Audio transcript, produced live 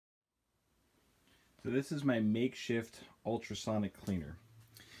So this is my makeshift ultrasonic cleaner.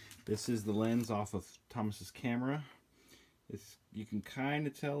 This is the lens off of Thomas's camera. You can kind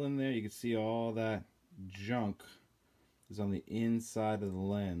of tell in there, you can see all that junk is on the inside of the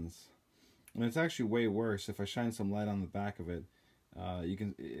lens. And it's actually way worse. If I shine some light on the back of it,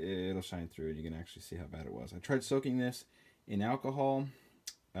 it'll shine through and you can actually see how bad it was. I tried soaking this in alcohol,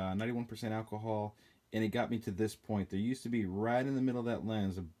 91% alcohol, and it got me to this point. There used to be right in the middle of that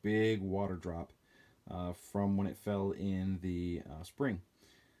lens a big water drop from when it fell in the spring.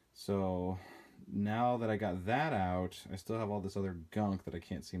 So now that I got that out, I still have all this other gunk that I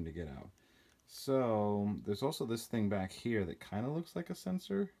can't seem to get out. So there's also this thing back here that kind of looks like a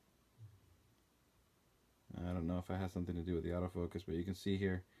sensor. I don't know if it has something to do with the autofocus, but you can see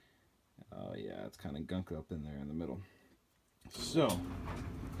here, oh yeah, it's kind of gunked up in there in the middle. So,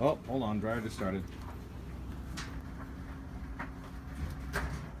 oh, hold on, dryer just started.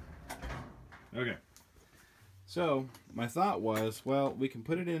 Okay, so my thought was, well, we can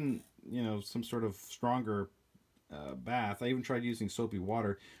put it in, you know, some sort of stronger bath. I even tried using soapy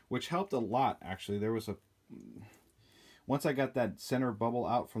water, which helped a lot, actually. There was once I got that center bubble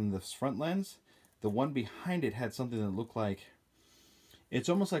out from this front lens, the one behind it had something that looked like, it's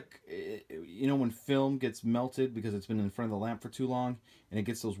almost like, you know, when film gets melted because it's been in front of the lamp for too long and it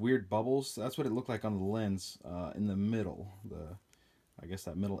gets those weird bubbles. That's what it looked like on the lens in the middle, I guess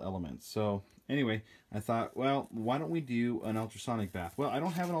that middle element. So anyway, I thought, well, why don't we do an ultrasonic bath? Well, I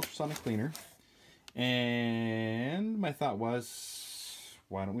don't have an ultrasonic cleaner, and my thought was,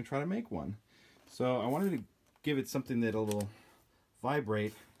 why don't we try to make one? So I wanted to give it something that'll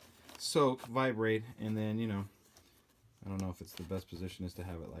vibrate, soak, vibrate, and then, you know, I don't know if it's the best position is to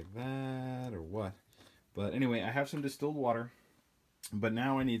have it like that or what. But anyway, I have some distilled water, but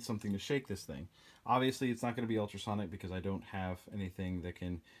now I need something to shake this thing. Obviously, it's not going to be ultrasonic because I don't have anything that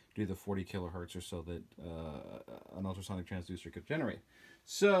can do the 40 kilohertz or so that an ultrasonic transducer could generate.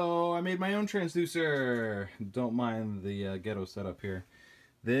 So I made my own transducer. Don't mind the ghetto setup here.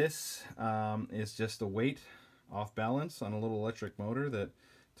 This is just a weight off balance on a little electric motor that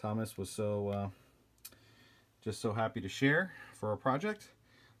Thomas was just so happy to share for our project.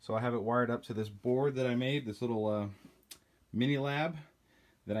 So I have it wired up to this board that I made, this little mini lab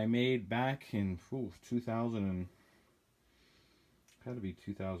that I made back in 2000 and had to be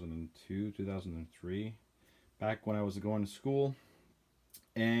 2002, 2003, back when I was going to school,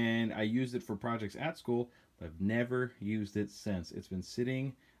 and I used it for projects at school, but I've never used it since. It's been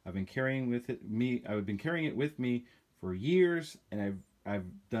sitting. I've been carrying it with me for years, and I've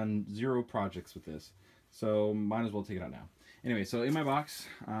done 0 projects with this. So might as well take it out now. Anyway, so in my box,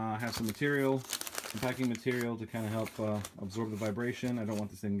 I have some material, some packing material to kind of help absorb the vibration. I don't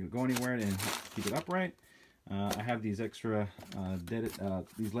want this thing to go anywhere and keep it upright. I have these extra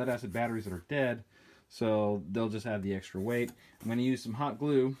these lead acid batteries that are dead, so they'll just add the extra weight. I'm going to use some hot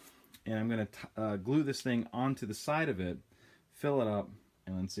glue, and I'm going to glue this thing onto the side of it, fill it up,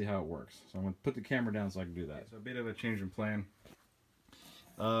 and then see how it works. So I'm going to put the camera down so I can do that. Okay, so a bit of a change in plan.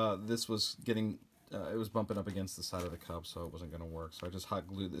 This was getting, it was bumping up against the side of the cup, so it wasn't going to work. So I just hot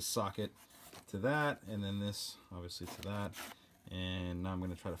glued this socket to that, and then this obviously to that, and now I'm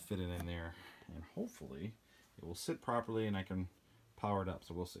going to try to fit it in there, and hopefully it will sit properly and I can power it up.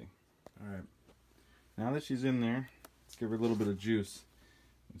 So we'll see. All right, now that she's in there, let's give her a little bit of juice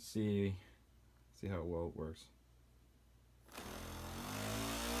and see how well it works.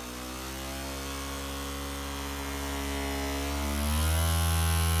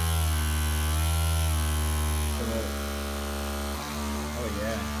 Oh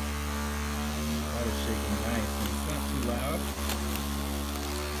yeah, that is shaking nice, and it's not too loud.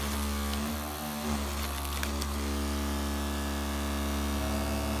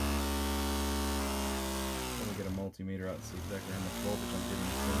 Let me get a multimeter out and see exactly how much voltage I'm getting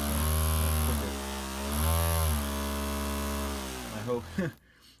this. My hope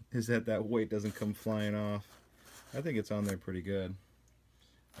is that weight doesn't come flying off. I think it's on there pretty good.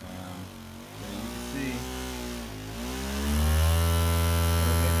 You can see.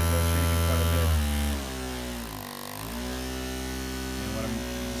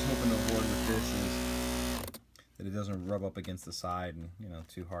 To avoid with this is that it doesn't rub up against the side and, you know,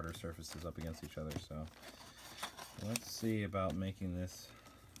 two harder surfaces up against each other. So let's see about making this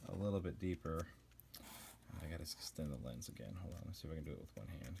a little bit deeper. I gotta extend the lens again. Hold on, let's see if I can do it with one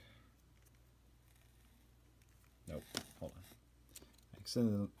hand. Nope, hold on. I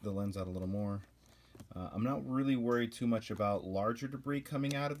extended the lens out a little more. I'm not really worried too much about larger debris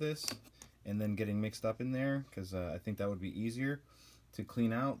coming out of this and then getting mixed up in there, because I think that would be easier to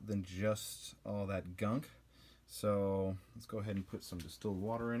clean out than just all that gunk. So let's go ahead and put some distilled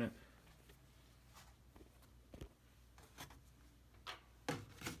water in it.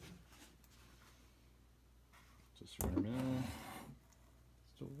 ml.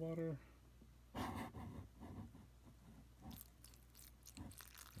 Still water.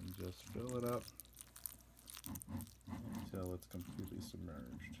 And just fill it up until it's completely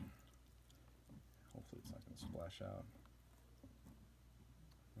submerged. Hopefully it's not going to splash out.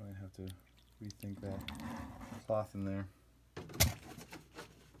 I might have to rethink that cloth in there.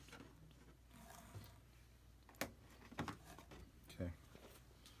 Okay.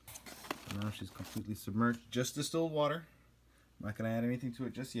 So now she's completely submerged. Just distilled water. I'm not going to add anything to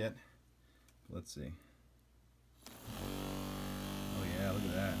it just yet. Let's see. Oh yeah, look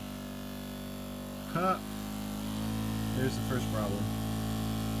at that. Huh. There's the first problem.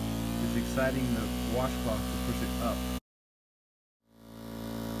 It's exciting the washcloth to push it up.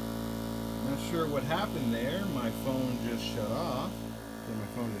 Not sure what happened there. My phone just shut off. Okay, my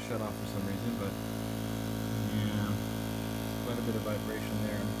phone just shut off for some reason, but yeah, quite a bit of vibration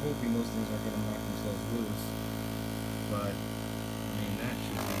there. I'm hoping those things aren't going to knock themselves loose, but I mean that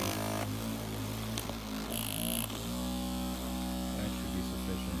should be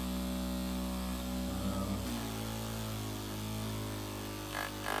sufficient.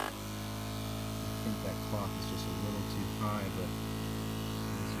 I think that cloth is just a little too high, but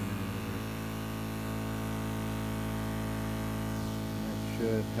that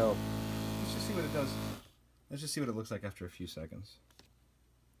should help. Let's just see what it does. Let's just see what it looks like after a few seconds.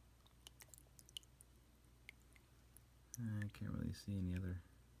 I can't really see any other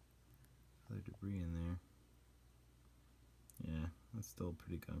debris in there. Yeah, that's still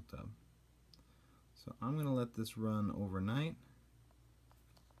pretty gunked up. So I'm going to let this run overnight.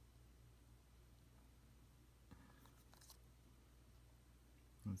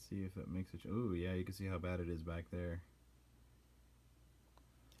 Let's see if it makes it. Oh yeah, you can see how bad it is back there.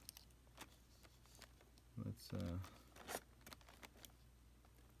 Let's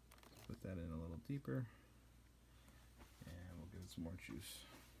put that in a little deeper, and we'll give it some more juice.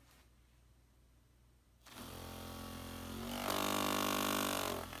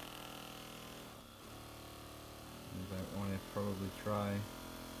 I want to probably try.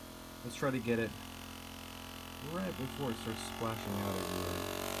 Let's try to get it right before it starts splashing out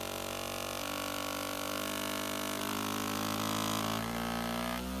everywhere.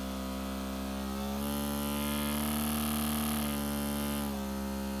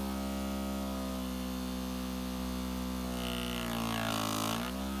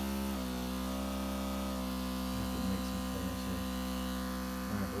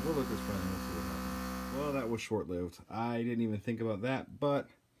 We'll let this run and we'll see what happens. Well, that was short-lived. I didn't even think about that, but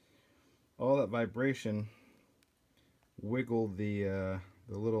all that vibration wiggled the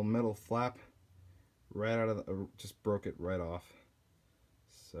little metal flap right out of the, just broke it right off.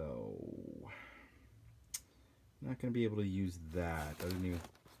 So not going to be able to use that. I didn't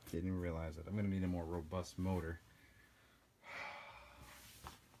even realize it. I'm going to need a more robust motor.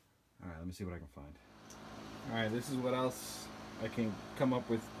 All right, let me see what I can find. All right, this is what else I can come up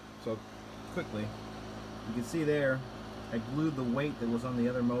with so quickly. You can see there, I glued the weight that was on the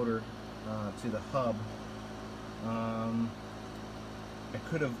other motor to the hub. I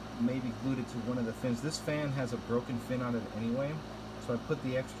could have maybe glued it to one of the fins. This fan has a broken fin on it anyway, so I put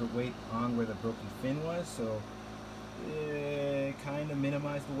the extra weight on where the broken fin was, so it kind of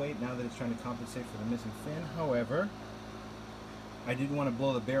minimized the weight now that it's trying to compensate for the missing fin. However, I didn't want to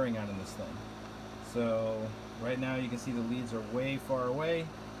blow the bearing out in this thing. So right now you can see the leads are way far away.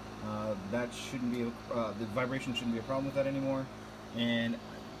 That shouldn't be, the vibration shouldn't be a problem with that anymore. And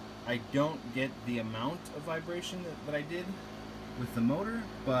I don't get the amount of vibration that I did with the motor,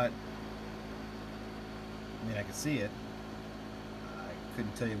 but I mean, I can see it. I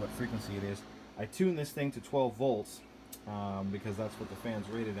couldn't tell you what frequency it is. I tuned this thing to 12 volts because that's what the fan's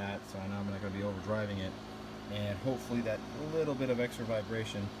rated at, so I know I'm not going to be overdriving it. And hopefully that little bit of extra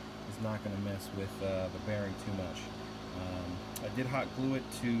vibration is not going to mess with the bearing too much. I did hot glue it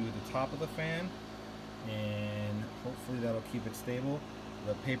to the top of the fan, and hopefully that'll keep it stable.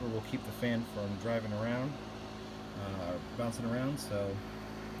 The paper will keep the fan from driving around, bouncing around, so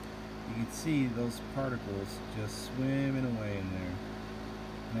you can see those particles just swimming away in there.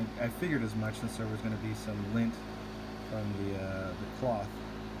 And I figured as much, since there was going to be some lint from the cloth.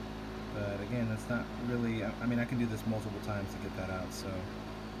 But again, that's not really, I mean, I can do this multiple times to get that out, so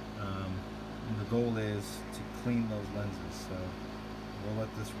the goal is to clean those lenses. So we'll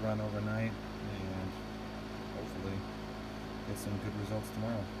let this run overnight and hopefully get some good results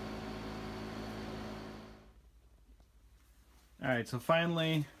tomorrow. Alright, so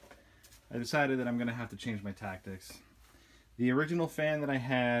finally I decided that I'm going to have to change my tactics. The original fan that I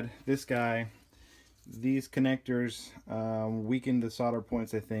had, this guy, these connectors weakened the solder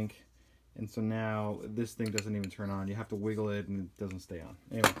points, I think, And so now this thing doesn't even turn on. You have to wiggle it and it doesn't stay on.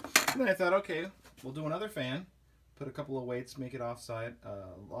 Anyway, and then I thought, okay, we'll do another fan. Put a couple of weights, make it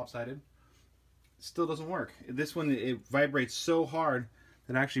lopsided. Still doesn't work. This one, it vibrates so hard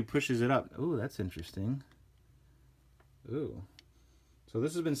that it actually pushes it up. Ooh, that's interesting. Ooh. So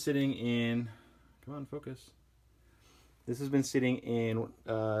this has been sitting in, come on, focus. This has been sitting in,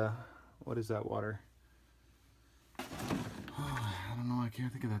 what is that water? I don't know, I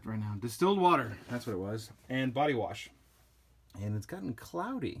can't think of that right now. Distilled water, that's what it was. And body wash. And it's gotten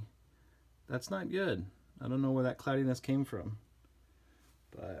cloudy. That's not good. I don't know where that cloudiness came from.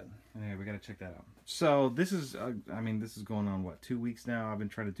 But anyway, we gotta check that out. So this is, I mean, this is going on, what, 2 weeks now? I've been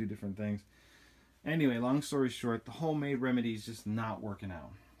trying to do different things. Anyway, long story short, the homemade remedy is just not working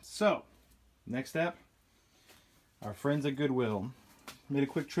out. So, next step, our friends at Goodwill made a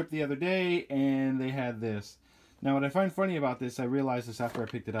quick trip the other day, and they had this. Now, what I find funny about this, I realized this after I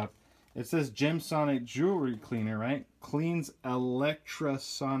picked it up. It says Gemsonic Jewelry Cleaner, right? Cleans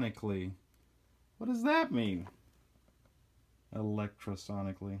electrosonically. What does that mean?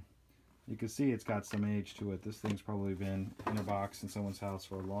 Electrosonically. You can see it's got some age to it. This thing's probably been in a box in someone's house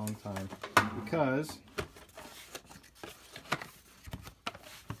for a long time because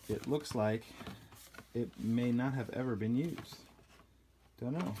it looks like it may not have ever been used.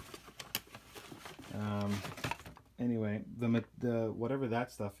 Don't know. Anyway, the whatever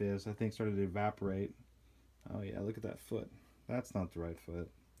that stuff is, I think started to evaporate. Oh yeah, look at that foot. That's not the right foot.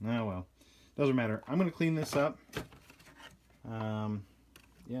 Oh well, doesn't matter. I'm gonna clean this up.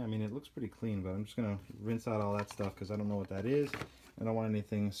 Yeah, I mean, it looks pretty clean, but I'm just going to rinse out all that stuff because I don't know what that is. I don't want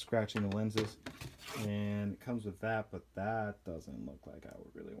anything scratching the lenses. And it comes with that, but that doesn't look like I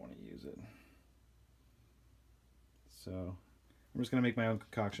would really want to use it. So I'm just going to make my own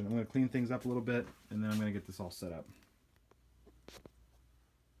concoction. I'm going to clean things up a little bit, and then I'm going to get this all set up.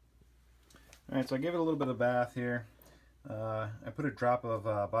 Alright, so I gave it a little bit of bath here. I put a drop of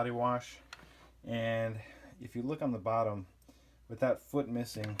body wash, and if you look on the bottom, with that foot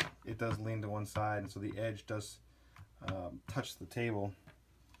missing, it does lean to one side, and so the edge does touch the table.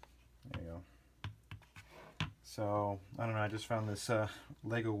 There you go. So, I don't know, I just found this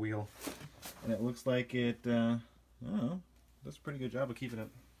Lego wheel, and it looks like it, I don't know, does a pretty good job of keeping it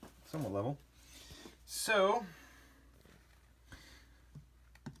somewhat level. So,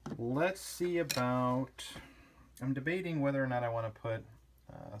 let's see about, I'm debating whether or not I want to put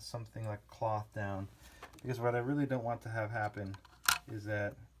something like cloth down. Because what I really don't want to have happen is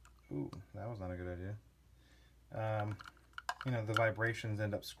that, ooh, that was not a good idea. You know, the vibrations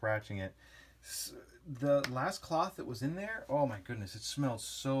end up scratching it. The last cloth that was in there, oh my goodness, it smelled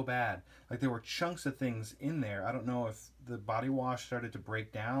so bad. Like there were chunks of things in there. I don't know if the body wash started to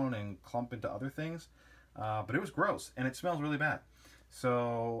break down and clump into other things, but it was gross and it smells really bad.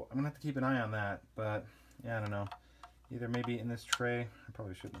 So I'm gonna have to keep an eye on that, but yeah, I don't know. Either maybe in this tray, I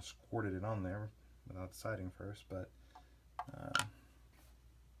probably shouldn't have squirted it on there without deciding first, but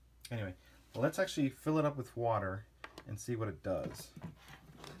anyway, well, let's actually fill it up with water and see what it does.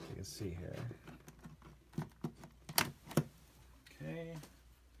 You can see here. Okay,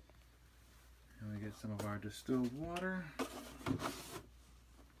 and we get some of our distilled water.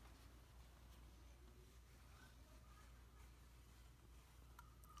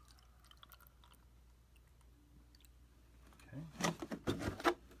 Okay,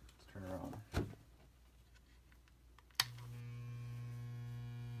 let's turn her on.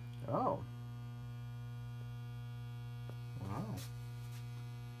 Oh. Wow.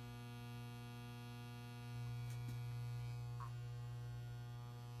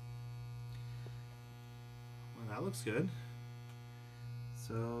 Well, that looks good.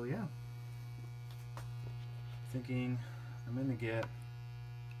 So, yeah. Thinking I'm going to get,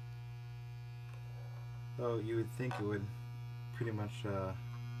 though you would think it would pretty much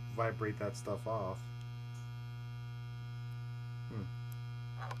vibrate that stuff off.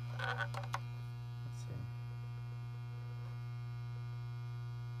 Let's see.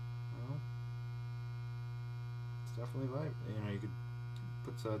 Well, it's definitely vibe. You know, you could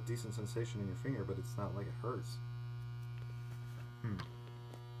put a decent sensation in your finger, but it's not like it hurts. Interestingly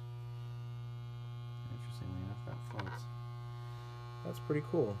enough, that floats. That's pretty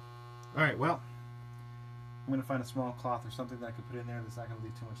cool. All right, well, I'm gonna find a small cloth or something that I can put in there that's not gonna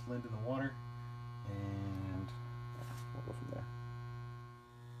leave too much lint in the water, and we'll go from there.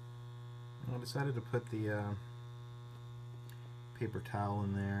 I decided to put the paper towel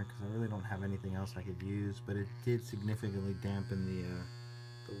in there because I really don't have anything else I could use, but it did significantly dampen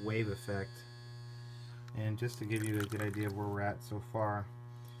the wave effect. And just to give you a good idea of where we're at so far,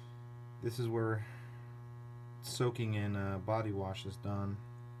 this is where soaking in body wash is done.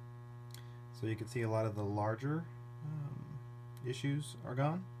 So you can see a lot of the larger issues are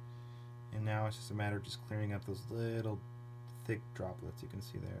gone, and now it's just a matter of just clearing up those little thick droplets you can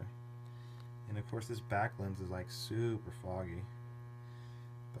see there. And of course this back lens is like super foggy,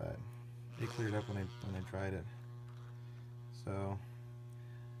 but it cleared up when I tried it. So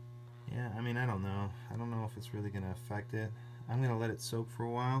yeah, I mean, I don't know if it's really gonna affect it. I'm gonna let it soak for a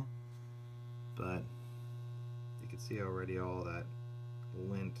while, but you can see already all that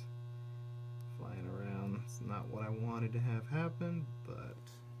lint flying around. It's not what I wanted to have happen, but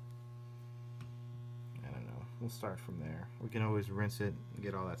I don't know. We'll start from there. We can always rinse it and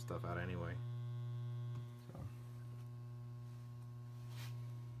get all that stuff out anyway. So.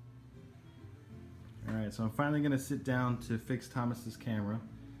 Alright, so I'm finally going to sit down to fix Thomas's camera.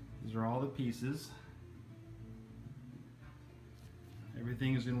 These are all the pieces.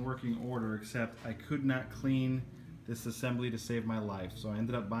 Everything is in working order, except I could not clean this assembly to save my life. So I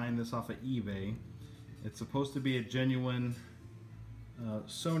ended up buying this off of eBay. It's supposed to be a genuine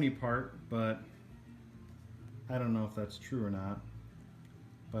Sony part, but I don't know if that's true or not.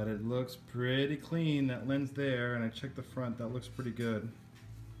 But it looks pretty clean, that lens there, and I checked the front, that looks pretty good.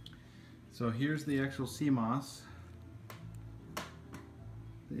 So here's the actual CMOS,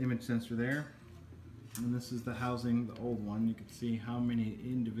 the image sensor there. And this is the housing, the old one. You can see how many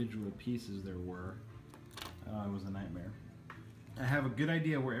individual pieces there were. It was a nightmare. I have a good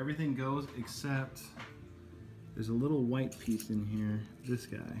idea where everything goes, except there's a little white piece in here, this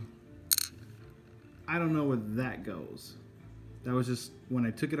guy. I don't know where that goes. That was just, when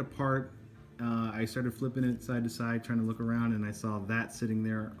I took it apart, I started flipping it side to side, trying to look around, and I saw that sitting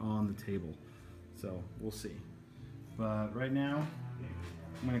there on the table. So, we'll see. But right now,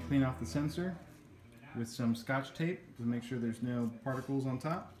 I'm going to clean off the sensor with some Scotch tape to make sure there's no particles on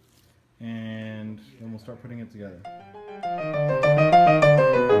top, and then we'll start putting it together.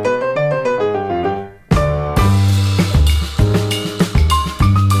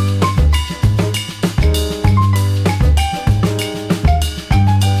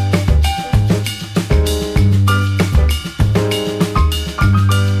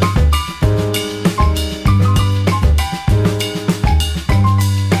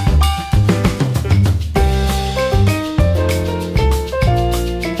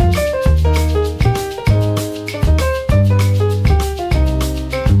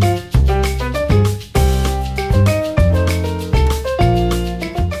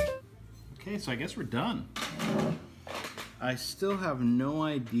 So I guess we're done. I still have no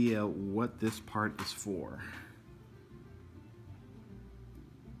idea what this part is for.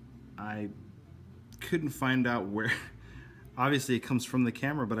 I couldn't find out where. Obviously it comes from the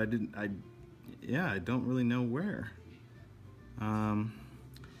camera, but I don't really know where. Now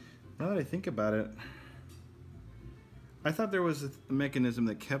that I think about it, I thought there was a mechanism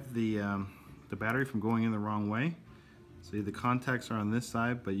that kept the battery from going in the wrong way. See, the contacts are on this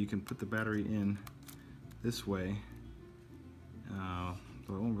side, but you can put the battery in this way. So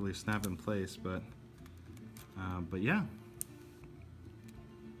it won't really snap in place, but yeah.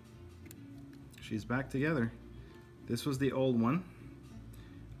 She's back together. This was the old one.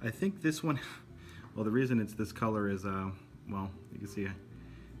 I think this one, well, the reason it's this color is, well, you can see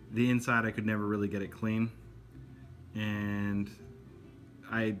the inside I could never really get it clean. And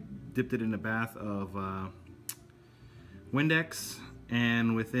I dipped it in a bath of Windex,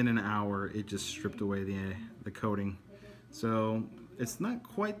 and within an hour it just stripped away the coating. So it's not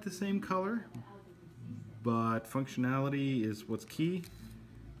quite the same color, but functionality is what's key,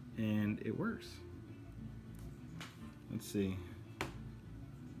 and it works. Let's see.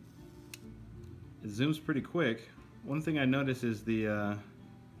 It zooms pretty quick. One thing I notice is the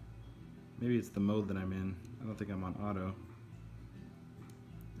maybe it's the mode that I'm in. I don't think I'm on auto.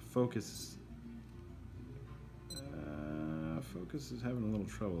 The focus is having a little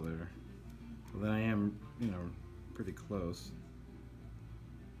trouble there. Well, then I am, you know, pretty close.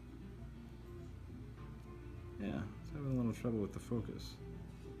 Yeah, it's having a little trouble with the focus.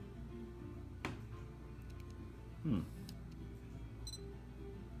 And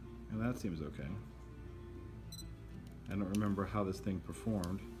that seems okay. I don't remember how this thing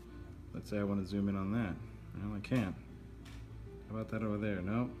performed. Let's say I want to zoom in on that. Well, I can't. How about that over there?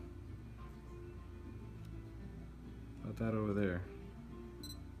 Nope. How about that over there?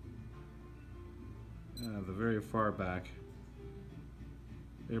 The very far back.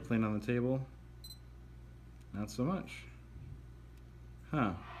 Airplane on the table? Not so much.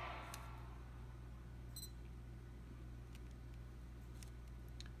 Huh.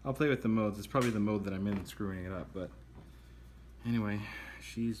 I'll play with the modes. It's probably the mode that I'm in that's screwing it up, but anyway,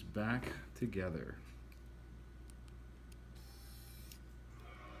 she's back together.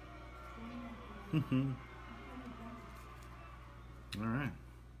 All right.